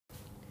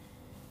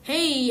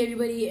Hey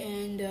everybody,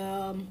 and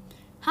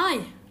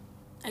hi.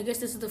 I guess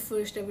this is the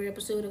first ever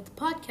episode of the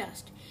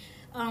podcast.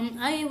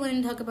 I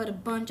want to talk about a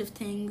bunch of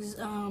things.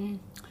 I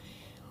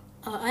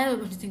have a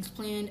bunch of things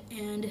planned,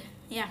 and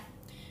yeah,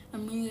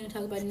 I'm really going to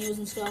talk about news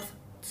and stuff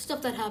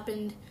that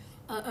happened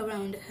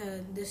around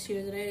this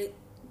year that I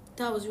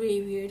thought was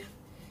really weird.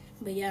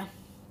 But yeah,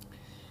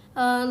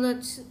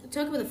 let's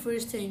talk about the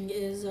first thing.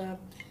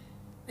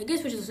 I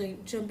guess we're just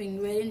like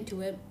jumping right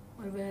into it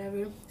or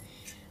whatever.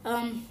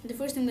 The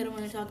first thing that I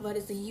want to talk about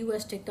is the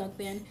U.S. TikTok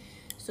ban.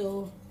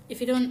 So, if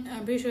you don't,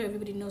 I'm pretty sure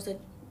everybody knows that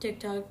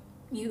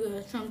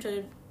Trump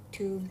tried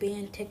to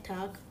ban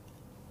TikTok,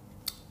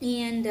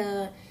 and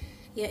yeah,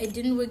 it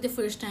didn't work the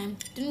first time,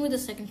 didn't work the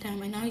second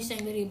time, and now he's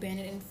saying that he banned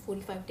it in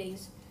 45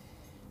 days.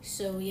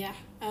 So yeah,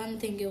 I don't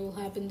think it will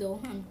happen though.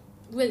 I'm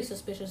really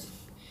suspicious.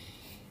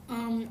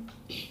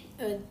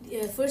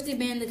 First they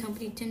banned the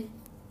company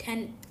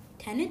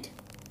Tenet,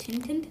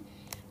 Tintin.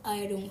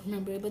 I don't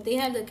remember, but they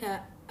have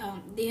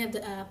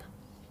the app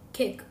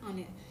Kick on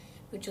it,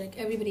 which like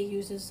everybody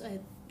uses. I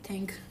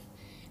think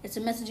it's a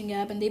messaging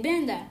app, and they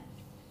banned that.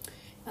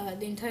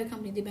 They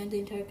banned the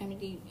entire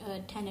company.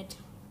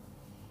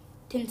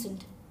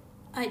 Tencent.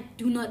 I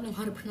do not know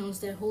how to pronounce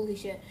that. Holy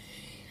shit.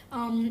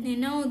 And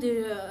now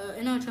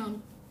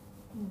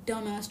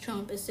dumbass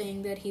Trump is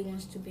saying that he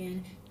wants to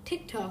ban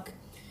TikTok.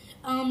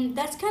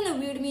 That's kind of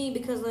weird to me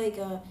because like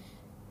a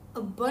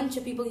bunch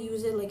of people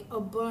use it. Like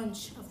a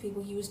bunch of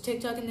people use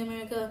TikTok in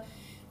America.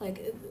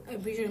 Like,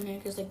 I'm pretty sure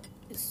America's, like,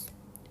 it's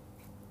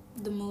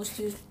the most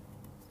used.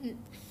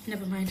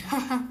 Never mind.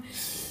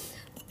 It's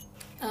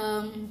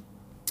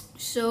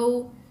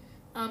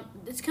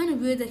kind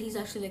of weird that he's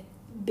actually, like,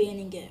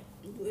 banning it.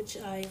 Which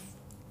I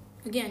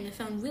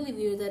found really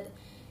weird that,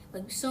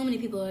 like, so many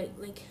people,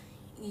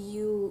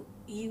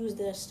 use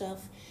that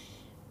stuff.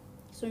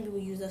 So many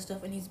people use that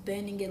stuff, and he's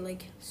banning it,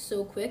 like,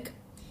 so quick.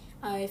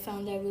 I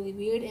found that really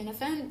weird, and I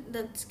found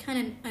that's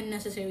kind of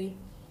unnecessary.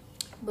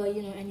 But,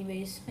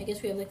 anyways, I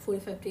guess we have like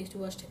 45 days to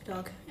watch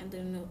TikTok, and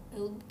then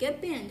it'll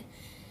get banned.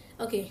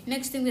 Okay,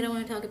 next thing that I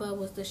want to talk about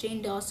was the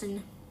Shane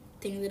Dawson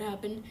thing that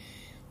happened,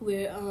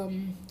 where,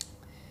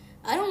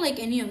 I don't like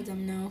any of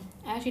them now.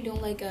 I actually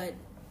don't like,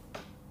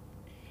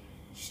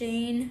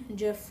 Shane,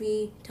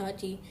 Jeffree,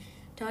 Tati.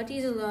 Tati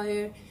is a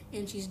liar,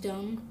 and she's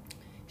dumb.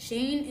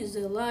 Shane is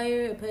a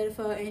liar, a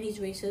pedophile, and he's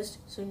racist,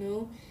 so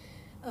no.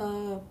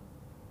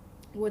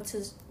 What's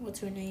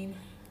her name?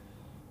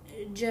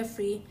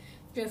 Jeffree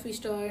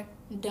Star,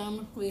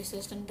 dumb,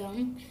 racist, and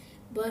dumb.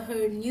 But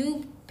her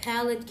new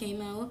palette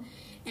came out,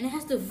 and it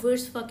has the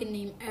worst fucking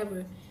name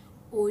ever.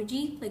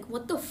 Orgy? Like,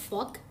 what the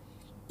fuck?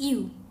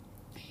 Ew.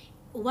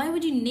 Why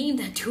would you name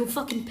that to a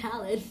fucking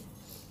palette?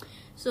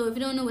 So, if you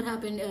don't know what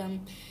happened,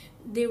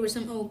 there were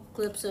some old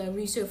clips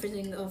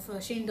resurfacing of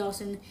Shane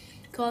Dawson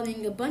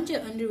calling a bunch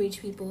of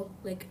underage people,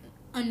 like,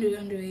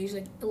 underage,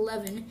 like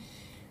 11,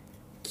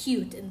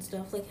 cute and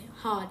stuff, like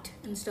hot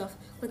and stuff.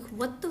 Like,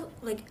 what the,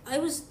 like, I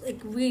was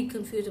like really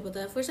confused about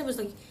that. First I was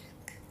like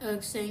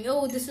saying,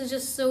 oh, this is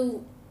just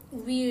so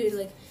weird,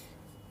 like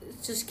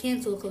it's just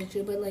cancel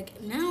culture, but like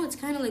now it's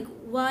kind of like,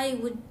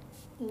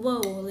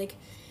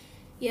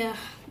 yeah.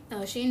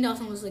 Shane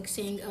Dawson was like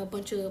saying a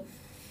bunch of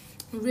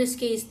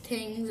risque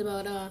things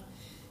about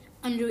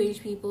underage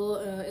people,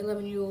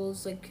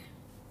 11-year-olds, like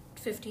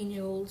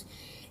 15-year-olds,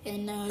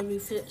 and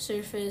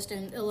resurfaced,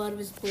 and a lot of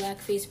his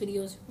blackface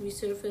videos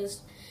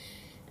resurfaced.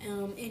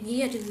 And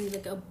he had to delete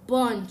like a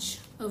bunch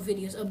of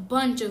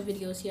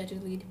videos he had to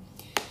delete.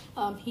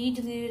 He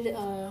deleted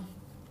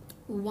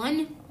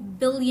 1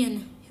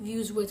 billion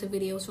views worth of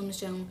videos from his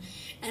channel.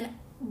 And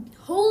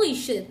holy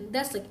shit,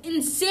 that's like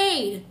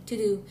insane to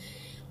do.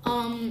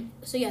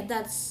 So yeah,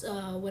 that's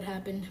what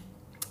happened.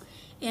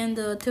 And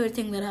the third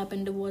thing that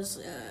happened was,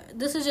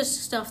 this is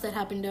just stuff that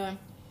happened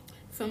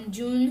from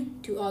June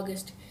to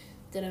August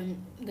that I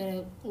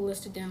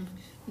listed down.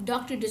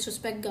 Dr.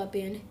 Disrespect got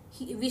banned.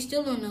 We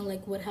still don't know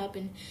like what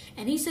happened,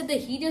 and he said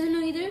that he doesn't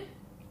know either.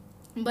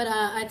 But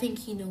I think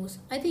he knows.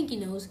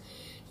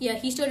 Yeah,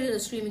 he started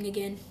streaming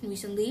again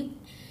recently,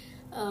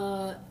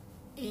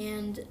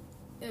 and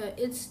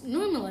it's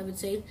normal, I would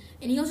say.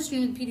 And he also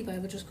streamed with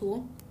PewDiePie, which was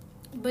cool.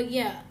 But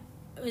yeah,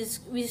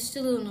 we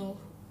still don't know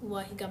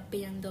why he got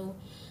banned though.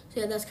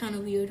 So yeah, that's kind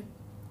of weird.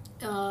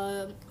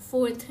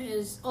 Fourth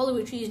is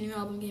Oliver Tree's new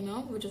album came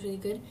out, which was really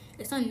good.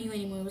 It's not new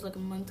anymore, it was like a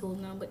month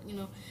old now, but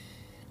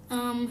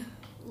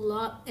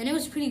and it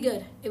was pretty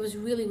good. It was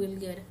really, really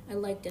good. I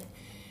liked it.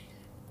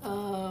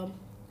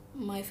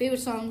 My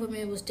favorite song from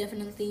it was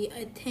definitely,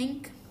 I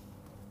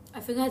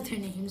forgot their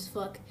names,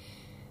 fuck.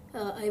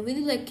 I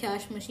really like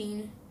Cash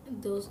Machine,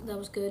 that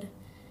was good.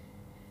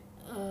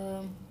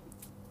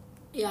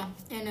 Yeah,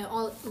 and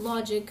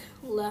Logic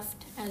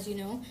left, as you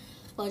know.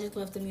 Logic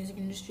left the music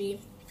industry.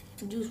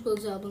 Juice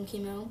WRLD's album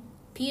came out.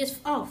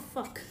 PS5.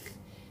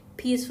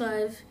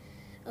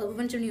 A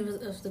bunch of news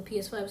of the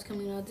PS5 is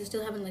coming out. They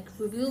still haven't like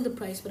revealed the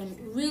price, but I'm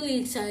really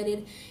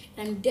excited,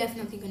 and I'm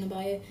definitely gonna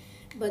buy it.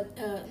 But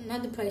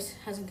not the price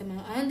hasn't come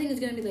out. I don't think it's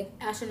gonna be like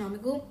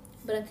astronomical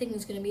but I think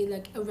it's gonna be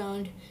like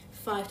around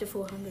 5 to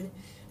 400.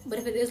 But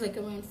if it is like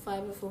around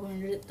 5 to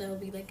 400, that would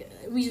be like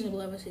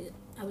reasonable. I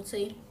would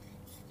say,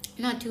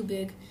 not too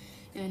big,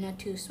 and not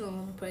too small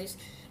of a price.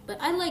 But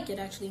I like it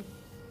actually.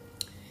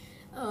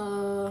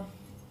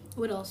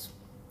 What else?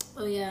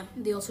 Oh yeah,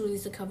 they also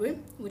released the cover,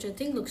 which I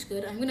think looks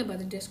good. I'm gonna buy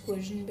the disc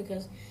version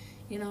because,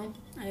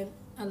 I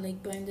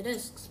like buying the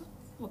discs.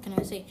 What can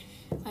I say?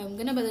 I'm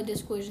gonna buy the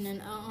disc version,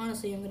 and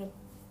honestly, I'm gonna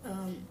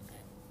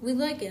we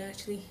like it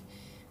actually.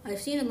 I've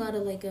seen a lot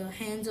of like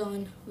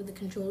hands-on with the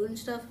controller and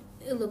stuff.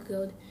 It looked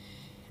good.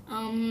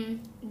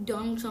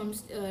 Donald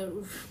Trump's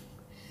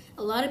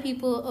a lot of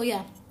people. Oh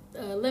yeah,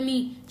 let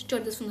me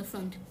start this from the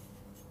front.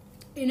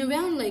 In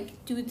around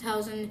like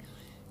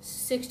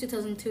 2006,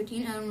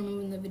 2013, I don't remember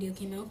when the video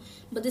came out,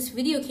 but this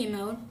video came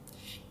out,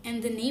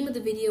 and the name of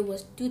the video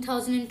was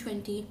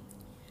 2020,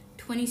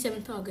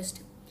 27th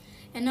August.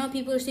 And now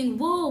people are saying,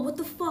 "Whoa, what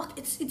the fuck?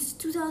 It's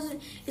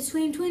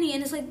 2020,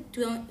 and it's like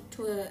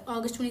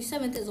August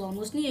 27th is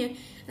almost near."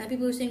 And now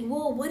people are saying,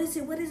 "Whoa, what is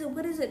it? What is it?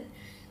 What is it?"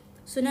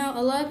 So now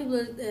a lot of people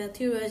are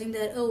theorizing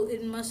that, oh,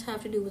 it must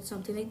have to do with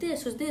something like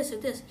this or this or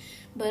this.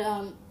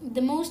 But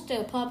the most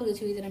popular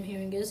theory that I'm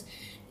hearing is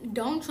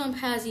Donald Trump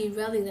has a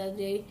rally that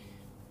day,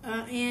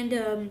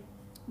 and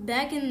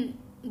back in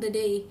the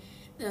day,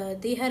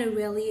 they had a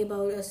rally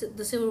about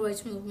the civil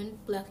rights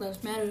movement, Black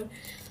Lives Matter,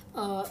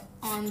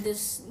 on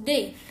this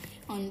day,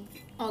 on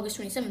August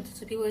 27th.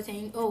 So people are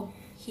saying, oh,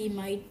 he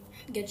might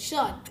get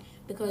shot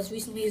because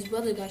recently his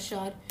brother got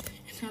shot.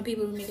 And now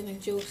people were making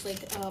like jokes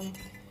like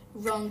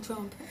wrong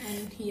Trump,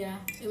 and yeah,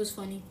 it was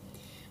funny.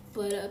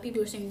 But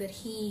people were saying that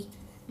he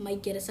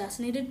might get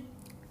assassinated.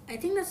 I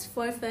think that's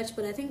far-fetched,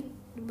 but I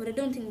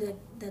don't think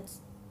that's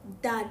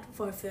that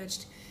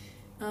far-fetched.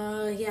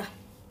 Yeah.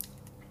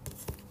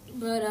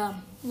 But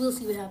we'll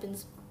see what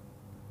happens.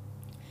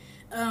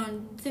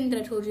 The thing that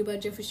I told you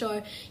about Jeffree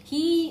Star,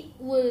 he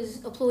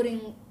was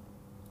uploading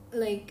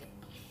like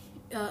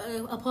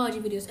apology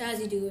videos as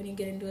you do when you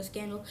get into a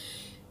scandal,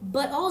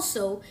 but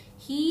also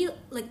he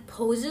like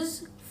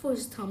poses for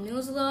his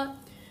thumbnails a lot,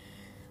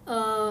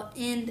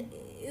 and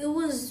it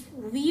was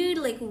weird.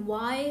 Like,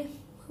 why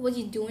was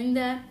he doing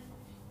that?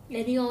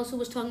 And he also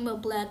was talking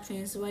about black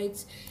trans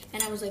rights,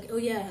 and I was like, oh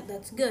yeah,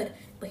 that's good,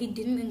 but he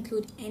didn't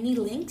include any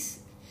links,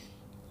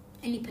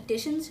 any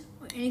petitions,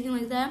 or anything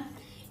like that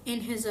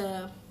in his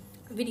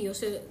video.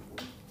 So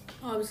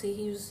obviously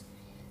he was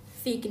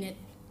faking it.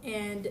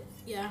 And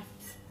yeah,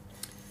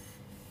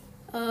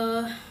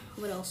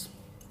 what else?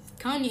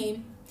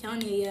 Kanye,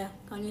 yeah,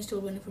 Kanye's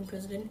still running for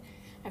president.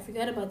 I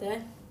forgot about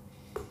that.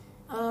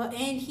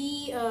 And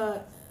he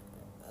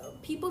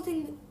people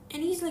think,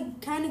 and he's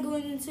like kind of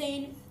going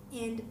insane,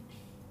 and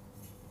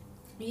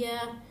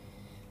yeah,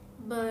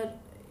 but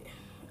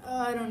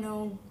I don't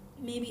know,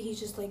 maybe he's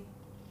just like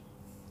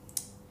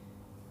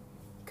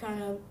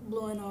kind of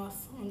blowing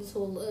off on this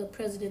whole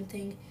president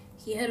thing.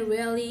 He had a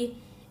rally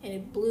and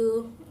it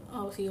blew.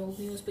 Obviously old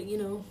news, but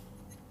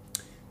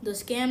the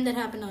scam that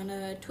happened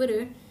on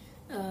Twitter,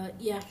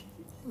 yeah,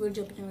 we're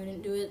jumping right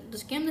into it. The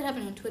scam that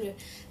happened on Twitter,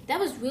 that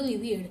was really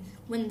weird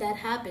when that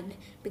happened,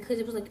 because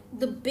it was like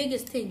the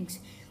biggest things,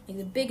 like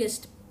the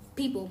biggest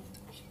people,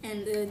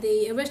 and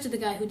they arrested the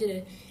guy who did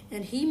it,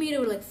 and he made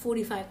over like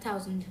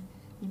 45,000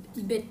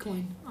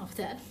 Bitcoin off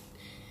that.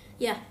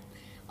 Yeah.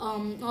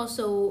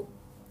 Also,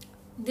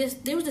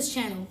 there was this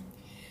channel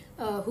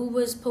who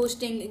was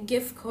posting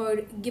gift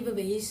card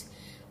giveaways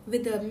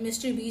with a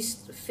Mr.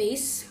 Beast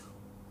face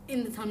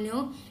in the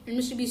thumbnail, and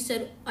Mr. Beast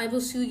said, "I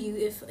will sue you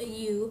if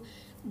you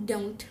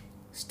don't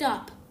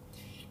stop."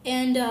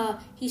 And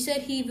he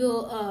said he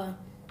will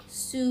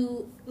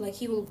sue, like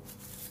he will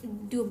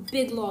do a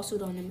big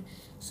lawsuit on him.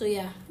 So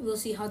yeah, we'll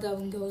see how that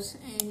one goes,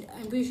 and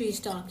I'm pretty sure he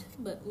stopped,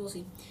 but we'll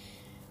see.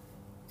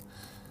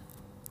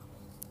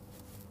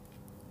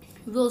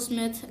 Will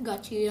Smith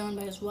got cheated on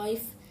by his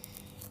wife,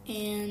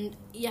 and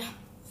yeah,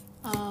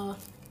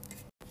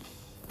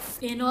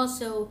 and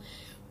also,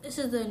 this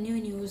is the new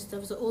news. That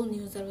was the old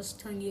news that I was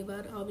telling you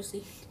about,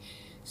 obviously.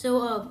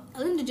 So,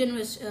 Ellen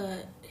DeGeneres,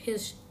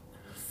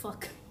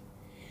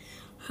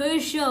 her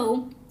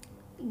show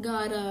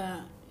got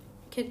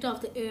kicked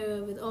off the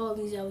air with all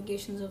these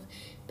allegations of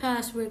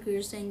past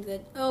workers saying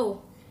that,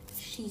 oh,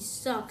 she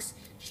sucks,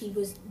 she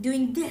was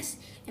doing this,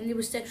 and there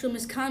was sexual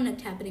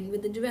misconduct happening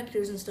with the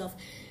directors and stuff.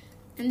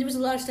 And there was a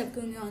lot of stuff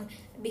going on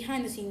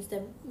behind the scenes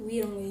that we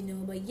don't really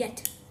know about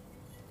yet.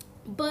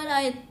 But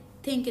I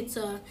think it's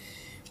that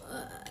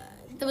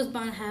was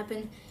bound to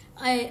happen.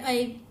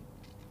 I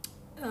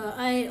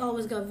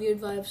always got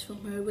weird vibes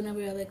from her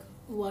whenever I like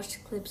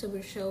watched clips of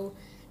her show,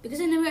 because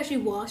I never actually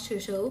watched her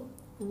show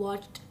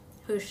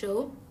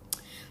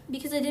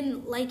because I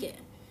didn't like it.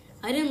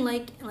 I didn't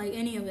like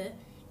any of it.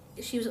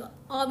 She was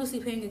obviously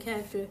playing a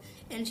character,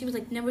 and she was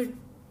like never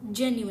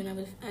genuine.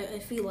 I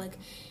feel like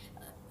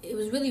it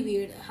was really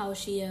weird how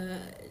she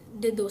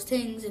did those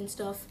things and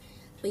stuff.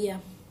 But yeah,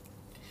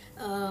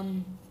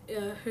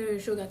 her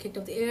show got kicked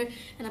off the air,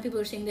 and now people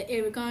are saying that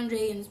Eric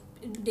Andre and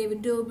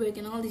David Dobrik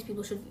and all these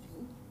people should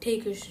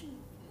take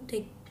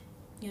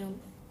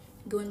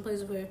go in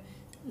place of her,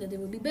 that they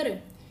would be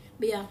better.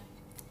 But yeah,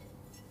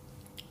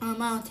 I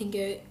don't think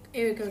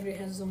Eric Carter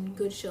has his own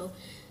good show,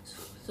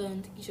 so I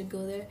don't think you should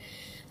go there.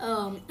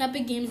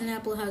 Epic Games and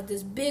Apple has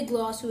this big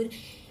lawsuit,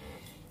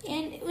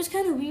 and it was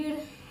kind of weird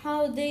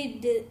how they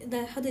did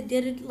that. How they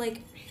did it,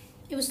 like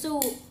it was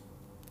so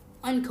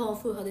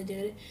uncalled for how they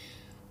did it.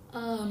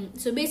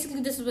 So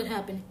basically, this is what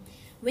happened.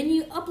 When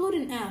you upload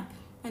an app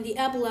on the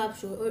Apple App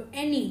Store or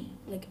any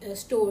like a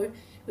store,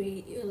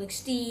 like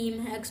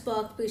Steam,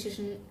 Xbox,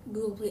 PlayStation,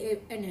 Google Play,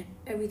 and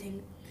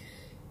everything,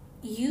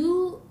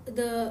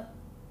 the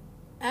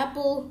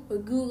Apple or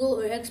Google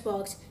or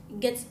Xbox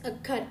gets a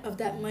cut of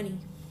that money.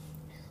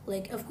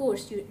 Like, of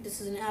course,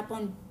 this is an app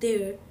on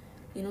their,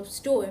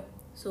 store,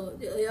 so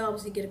they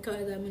obviously get a cut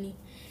of that money.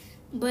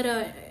 But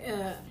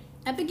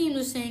Epic Games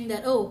was saying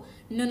that, oh,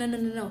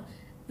 no,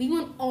 we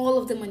want all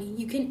of the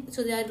money.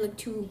 So they had like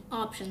two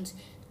options,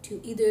 to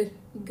either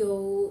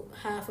go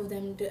half of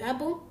them to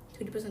Apple,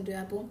 20% to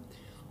Apple,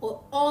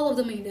 or all of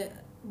the money to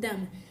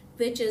them,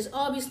 which is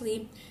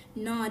obviously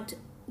not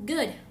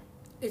good.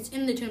 It's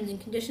in the terms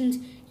and conditions.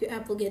 Your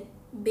app will get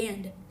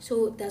banned.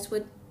 So that's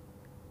what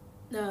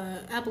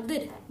Apple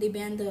did. They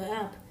banned the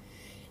app.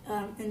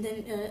 And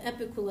then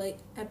Epic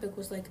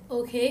was like,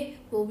 okay,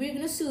 well, we're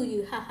gonna sue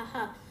you, ha ha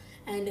ha.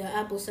 And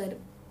Apple said,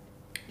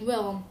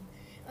 well,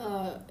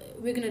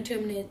 we're gonna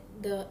terminate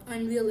the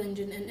Unreal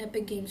Engine and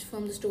Epic Games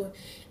from the store,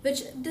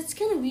 which that's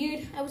kind of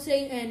weird, I would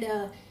say. And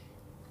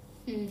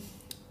the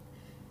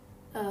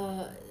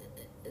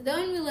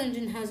Unreal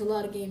Engine has a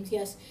lot of games,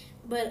 yes,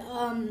 but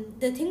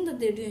the thing that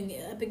they're doing,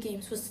 Epic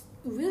Games, was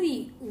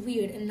really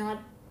weird and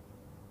not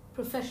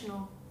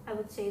professional, I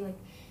would say. Like,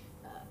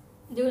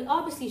 there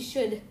obviously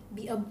should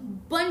be a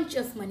bunch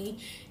of money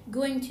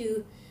going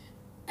to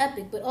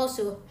Epic, but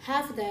also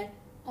half of that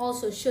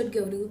also should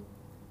go to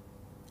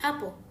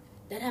Apple.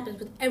 That happens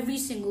with every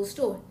single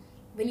store.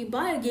 When you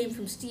buy a game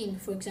from Steam,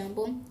 for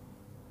example,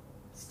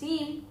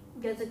 Steam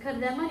gets a cut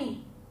of that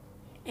money.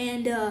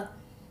 And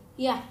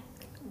yeah,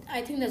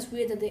 I think that's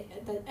weird that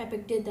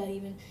Epic did that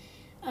even.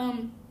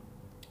 And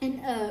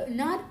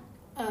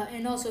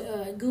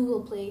also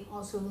Google Play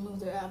also removed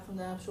their app from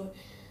the App Store.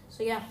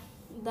 So yeah,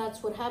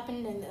 that's what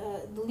happened, and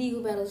the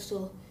legal battle is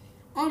still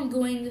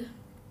ongoing.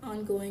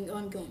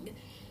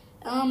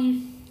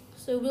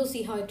 So we'll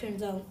see how it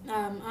turns out.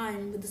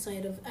 I'm with the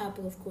side of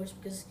Apple, of course,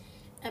 because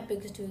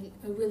Epic is doing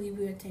a really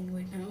weird thing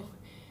right now.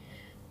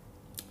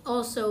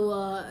 Also,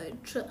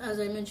 as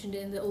I mentioned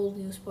in the old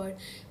news part,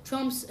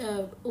 Trump's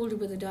younger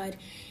brother died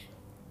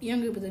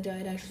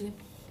actually.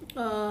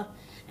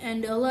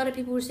 And a lot of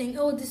people were saying,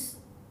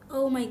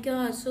 oh my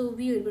god, so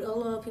weird. But a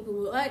lot of people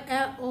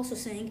were also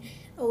saying,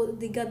 oh,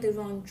 they got the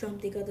wrong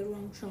Trump.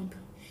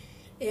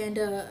 And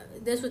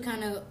this was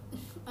kind of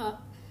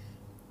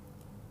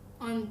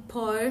on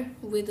par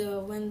with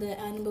when the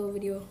Annabelle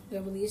video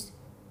got released.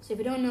 So if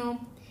you don't know,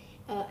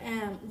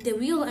 the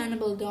real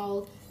Annabelle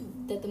doll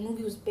that the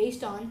movie was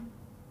based on,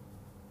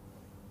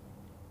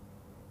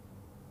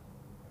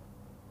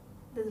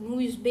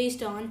 lives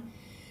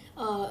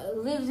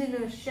in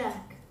a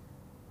shack.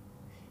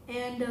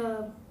 And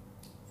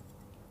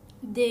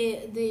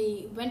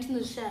they went in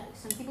the shack.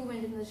 Some people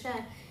went in the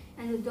shack,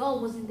 and the doll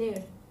wasn't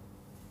there.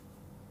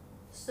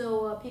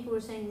 So people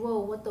were saying, whoa,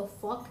 what the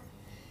fuck?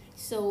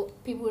 So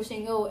people were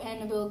saying, oh,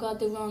 Annabelle got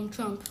the wrong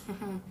Trump.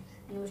 And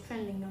it was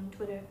trending on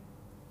Twitter.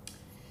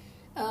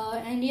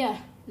 And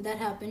yeah, that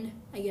happened,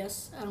 I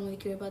guess. I don't really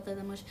care about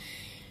that much.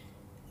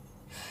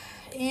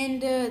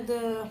 And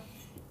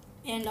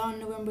and on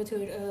November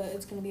 3rd,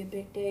 it's going to be a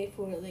big day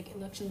for like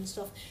elections and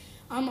stuff.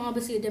 I'm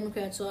obviously a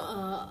Democrat, so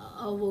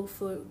I'll vote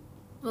for...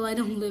 Well, I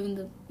don't live in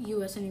the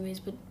U.S. anyways,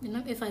 but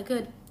if I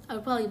could, I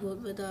would probably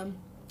vote with...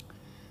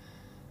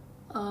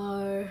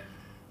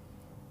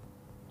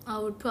 I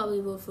would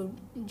probably vote for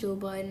Joe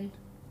Biden.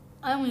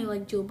 I don't really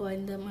like Joe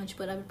Biden that much,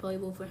 but I would probably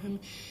vote for him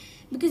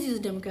because he's a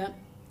Democrat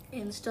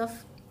and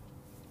stuff.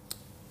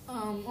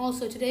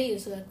 Also, today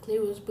is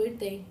Claire's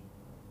birthday.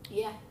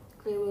 Yeah,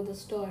 Claire the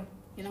star,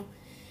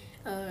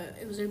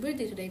 it was her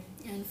birthday today,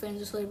 and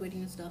friends are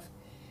celebrating and stuff.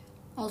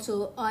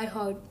 Also,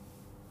 iHeart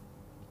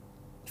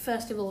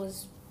Festival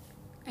is,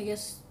 I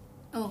guess...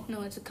 Oh,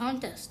 no, it's a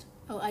contest.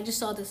 Oh, I just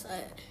saw this.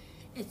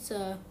 It's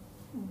a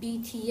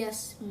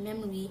BTS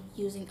memory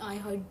using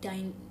iHeart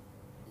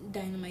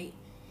Dynamite.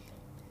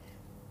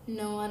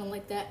 No, I don't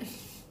like that.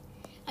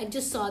 I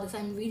just saw this.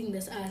 I'm reading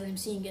this as I'm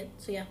seeing it.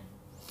 So, yeah.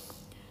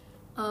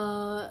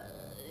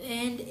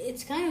 And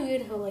it's kind of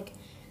weird how, like,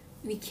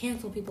 we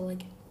cancel people,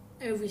 like,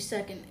 every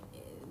second.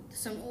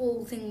 Some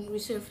old thing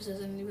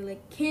resurfaces and we're,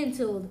 like,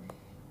 canceled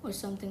or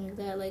something like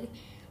that. Like,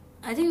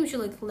 I think we should,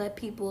 like, let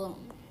people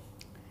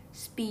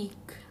speak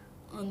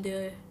on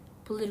their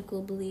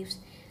political beliefs.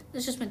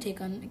 That's just my take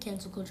on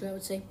cancel culture, I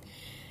would say.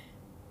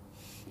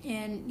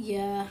 And,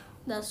 yeah,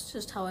 that's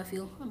just how I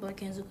feel about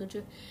cancel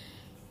culture.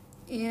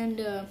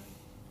 And,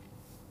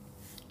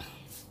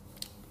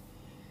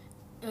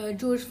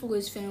 George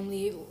Floyd's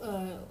family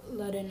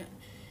led in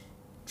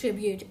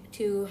tribute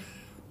to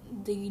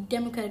the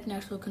Democratic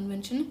National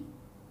Convention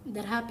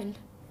that happened.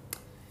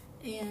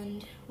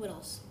 And what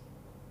else?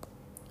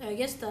 I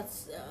guess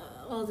that's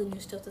all the new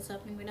stuff that's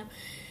happening right now.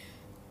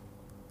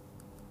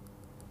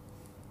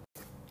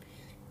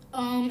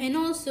 And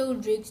also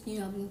Drake's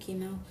new album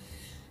came out.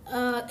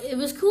 It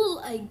was cool,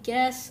 I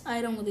guess.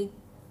 I don't really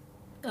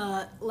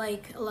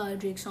like a lot of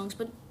Drake songs,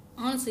 but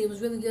honestly, it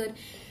was really good,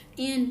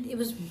 and it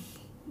was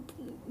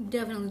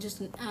definitely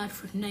just an ad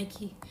for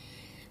Nike.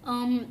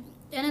 And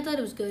I thought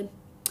it was good.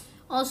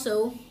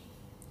 Also,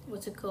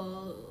 what's it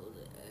called?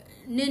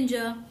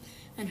 Ninja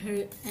and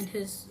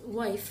his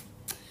wife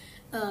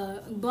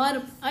bought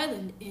an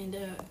island, and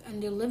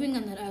they're living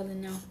on that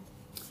island now.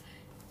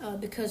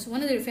 Because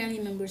one of their family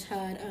members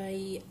had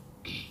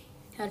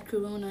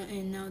corona,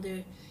 and now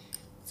they're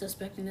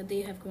suspecting that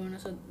they have corona,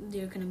 so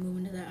they're gonna move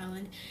into that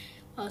island.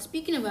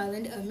 Speaking of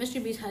island, Mr.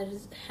 Beast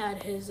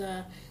had his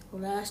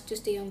last to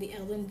stay on the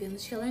island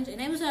Guns challenge, and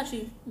it was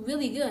actually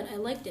really good. I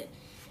liked it.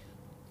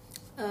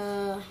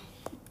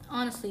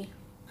 Honestly,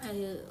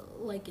 I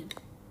like it.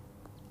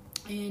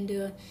 And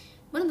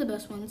one of the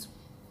best ones.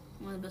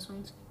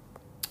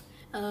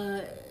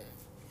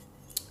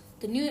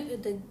 The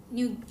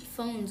new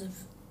phones of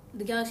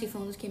the Galaxy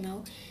phones came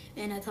out,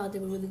 and I thought they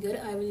were really good.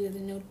 I really like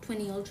the Note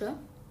 20 Ultra.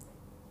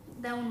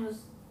 That one was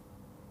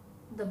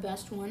the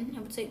best one, I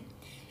would say.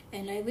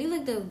 And I really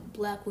like the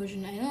black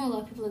version. I know a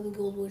lot of people like the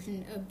gold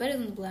version better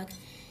than the black,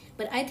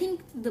 but I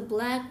think the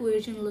black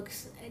version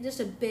looks just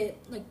a bit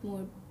like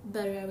more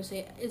better, I would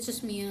say. It's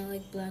just me, and I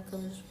like black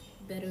colors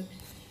better.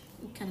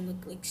 It kind of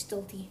look like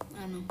stealthy.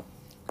 I don't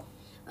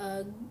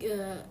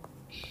know.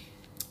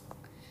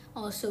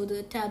 Also,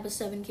 the Tab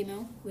S7 came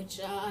out, which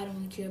I don't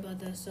really care about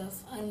that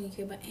stuff. I don't really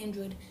care about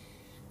Android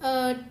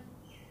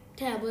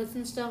tablets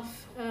and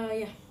stuff.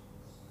 Yeah.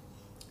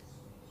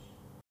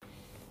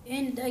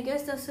 And I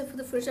guess that's it for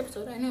the first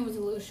episode. I know it was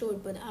a little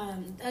short, but I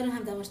don't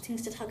have that much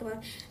things to talk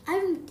about. I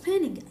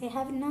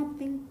have not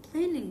been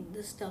planning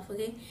this stuff,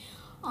 okay?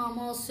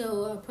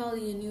 Also,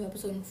 probably a new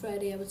episode on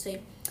Friday, I would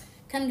say.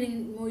 Kind of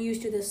getting more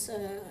used to this,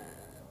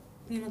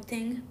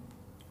 thing.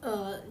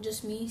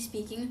 Just me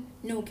speaking,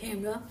 no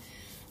camera.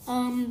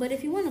 But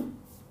if you want a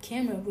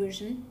camera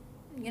version,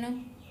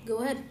 go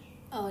ahead.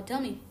 Tell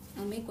me.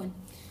 I'll make one.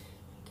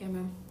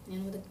 Camera.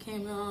 And with the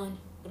camera on,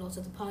 but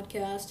also the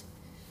podcast.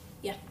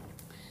 Yeah.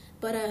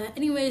 But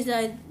anyways,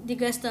 I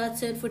guess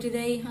that's it for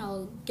today.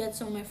 I'll get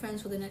some of my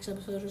friends for the next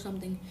episode or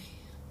something.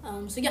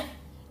 So yeah.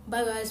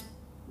 Bye guys.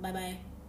 Bye-bye.